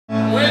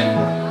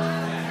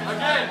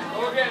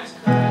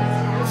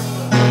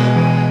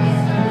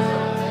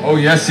Oh,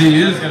 yes,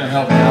 he is going to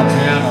help me out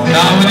piano.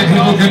 Not many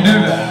people can do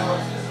that.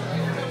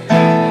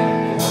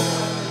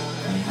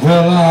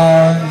 Well, I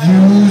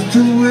used to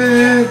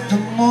wake the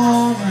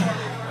morning.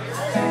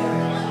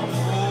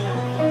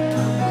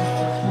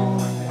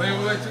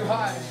 Wait, too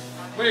high.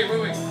 Wait.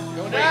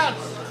 Go down.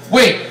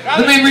 Wait,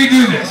 let me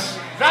redo this.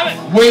 Grab it.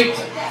 Wait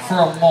for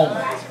a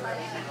moment.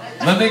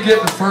 Let me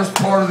get the first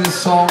part of this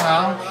song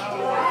out.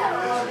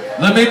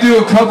 Let me do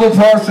a couple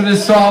parts of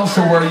this song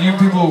so where you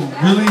people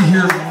really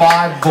hear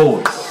my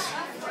voice.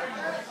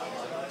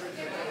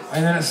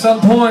 And then at some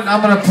point,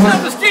 I'm going to put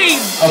a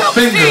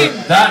finger.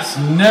 That's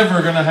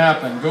never going to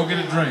happen. Go get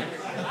a drink.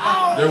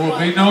 There will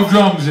be no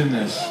drums in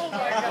this.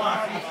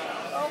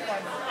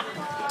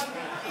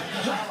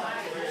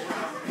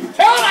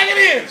 Tell it like it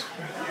is.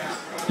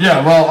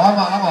 Yeah, well, I'm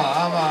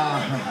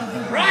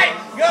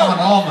an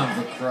almond,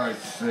 for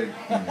Christ's sake.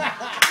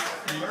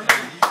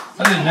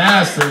 I didn't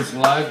ask for this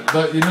life,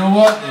 but you know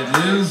what?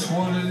 It is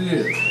what it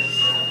is.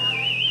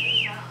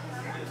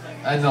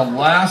 And the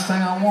last thing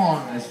I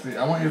want is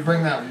I want you to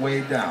bring that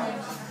way down.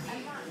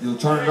 You'll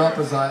turn it up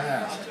as I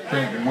ask.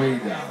 Bring it way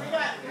down.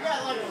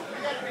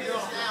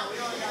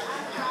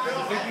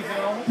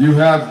 You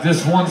have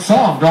this one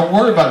song. Don't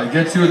worry about it.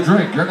 Get you a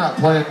drink. You're not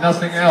playing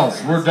nothing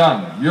else. We're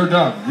done. You're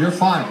done. You're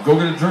fine. Go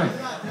get a drink.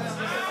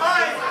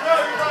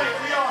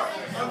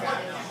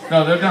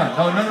 No, they're done.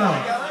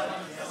 No.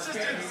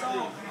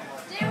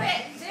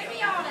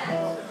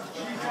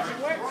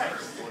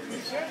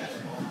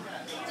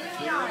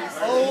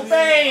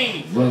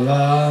 Obey. Well,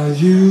 I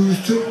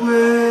used to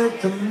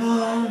wake the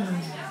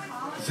morning.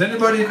 Does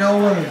anybody know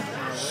what a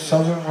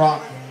Southern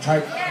rock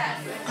type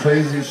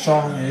crazy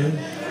song is?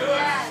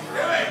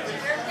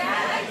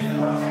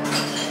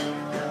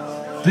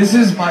 This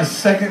is my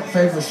second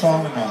favorite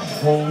song in the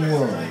whole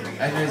world,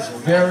 and it's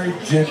very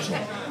gentle.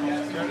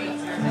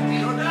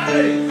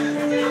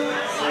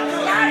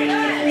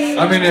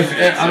 I mean, if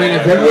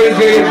everybody's gonna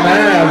get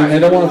mad and they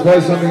don't want to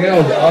play something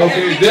else,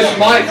 okay, this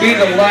might be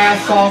the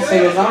last song for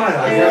the night.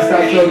 I guess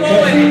that's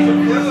okay.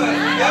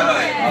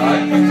 All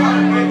right.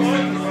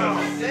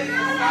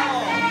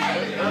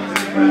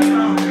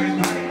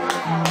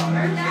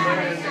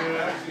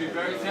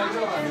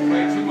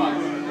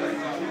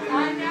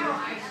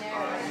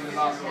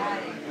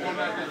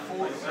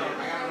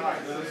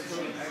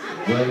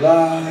 Well,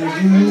 I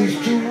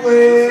used to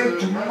wake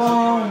the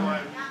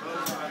morning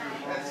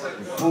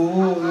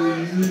before we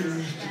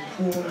used to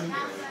play,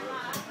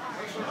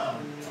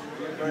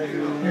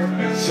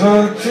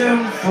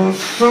 searching for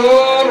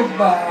soda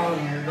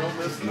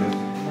bottles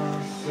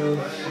to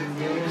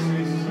get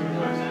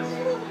myself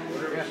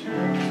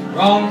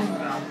wrong.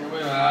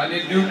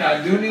 I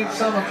do need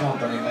some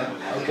accompaniment.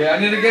 Okay, I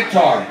need a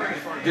guitar.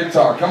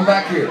 Come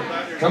back here.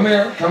 Come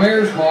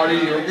here, Smarty.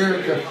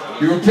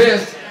 You were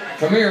pissed.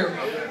 Come here.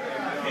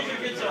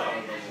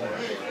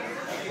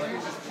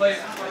 Play.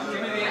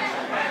 Give me the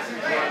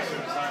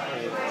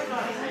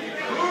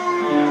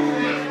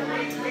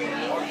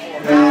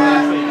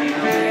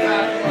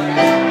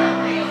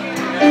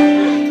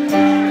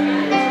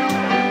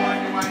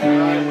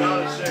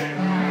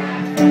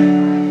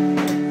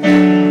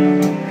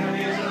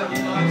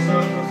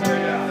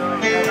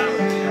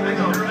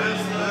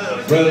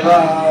Well, I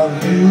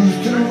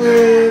used to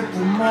wake the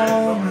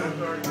morning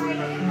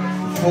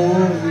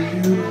before we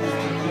used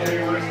to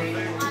go,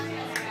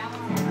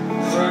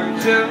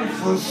 searching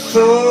for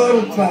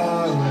soda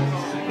bottles.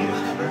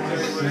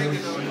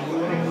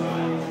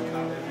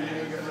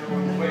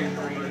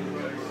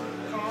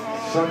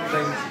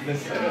 Something's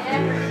missing.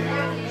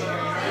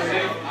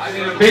 I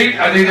need a beat.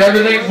 I need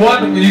everything.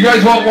 One. You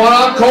guys want one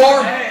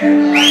encore? You're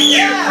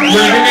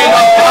gonna give me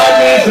about 5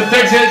 minutes to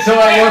fix it so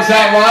it works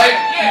out right.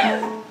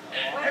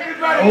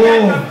 Oh,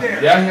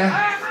 yeah.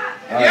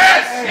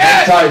 Yes.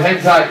 Hang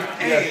tight.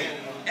 Yes.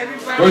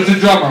 Where's the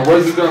drummer?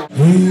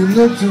 When you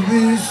look to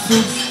be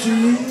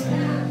 16,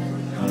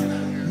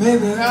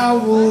 maybe I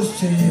was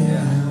 10.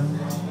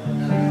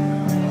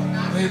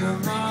 Maybe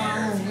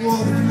mine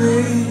was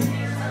me.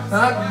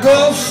 I'd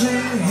go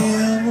see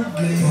him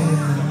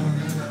again.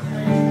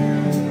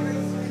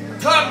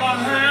 Cut my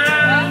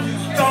hands,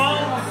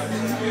 stomp my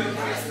feet.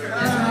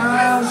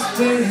 I'll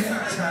stay in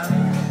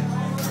time.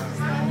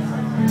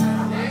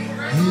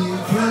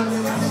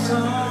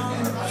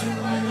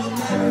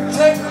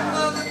 Take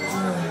another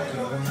drink.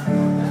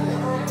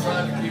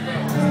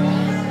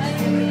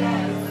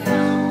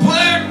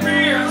 Play me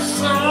a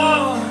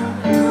song.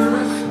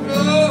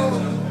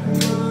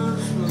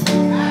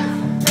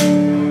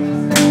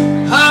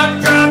 I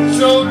got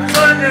your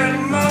drinking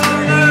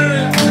money.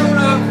 Tune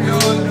up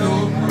your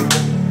notebook.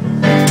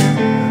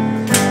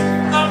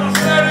 Mama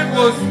said it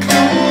was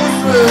smooth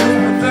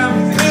with them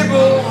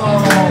people on.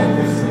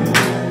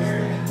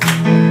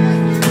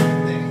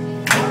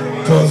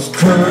 'Cause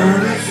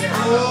Curtis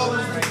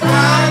was the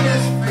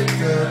finest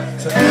figure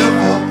to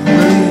ever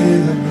play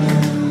the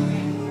blues.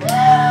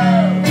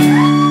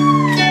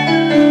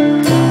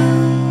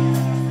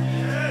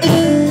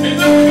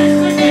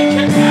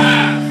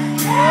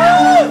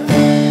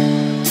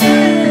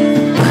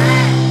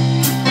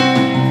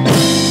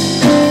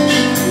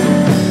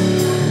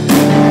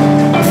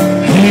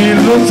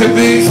 to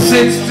be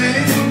 60.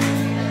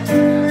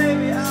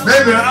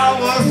 Maybe I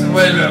was.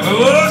 Wait a minute.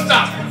 We'll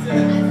stop.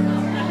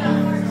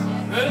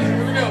 Ready? Here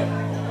we go.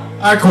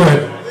 I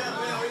quit.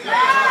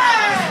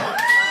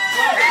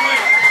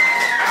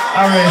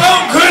 I mean,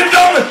 Don't quit.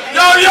 Don't.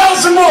 No, y'all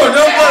some more.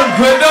 Don't let him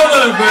quit. Don't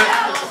let him quit.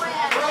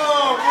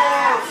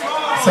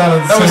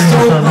 That was so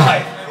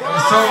right. That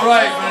was so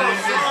right, man.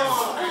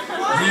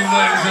 He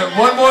said,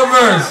 one more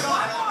verse.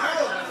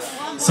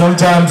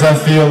 Sometimes I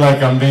feel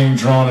like I'm being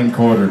drawn and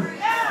quartered.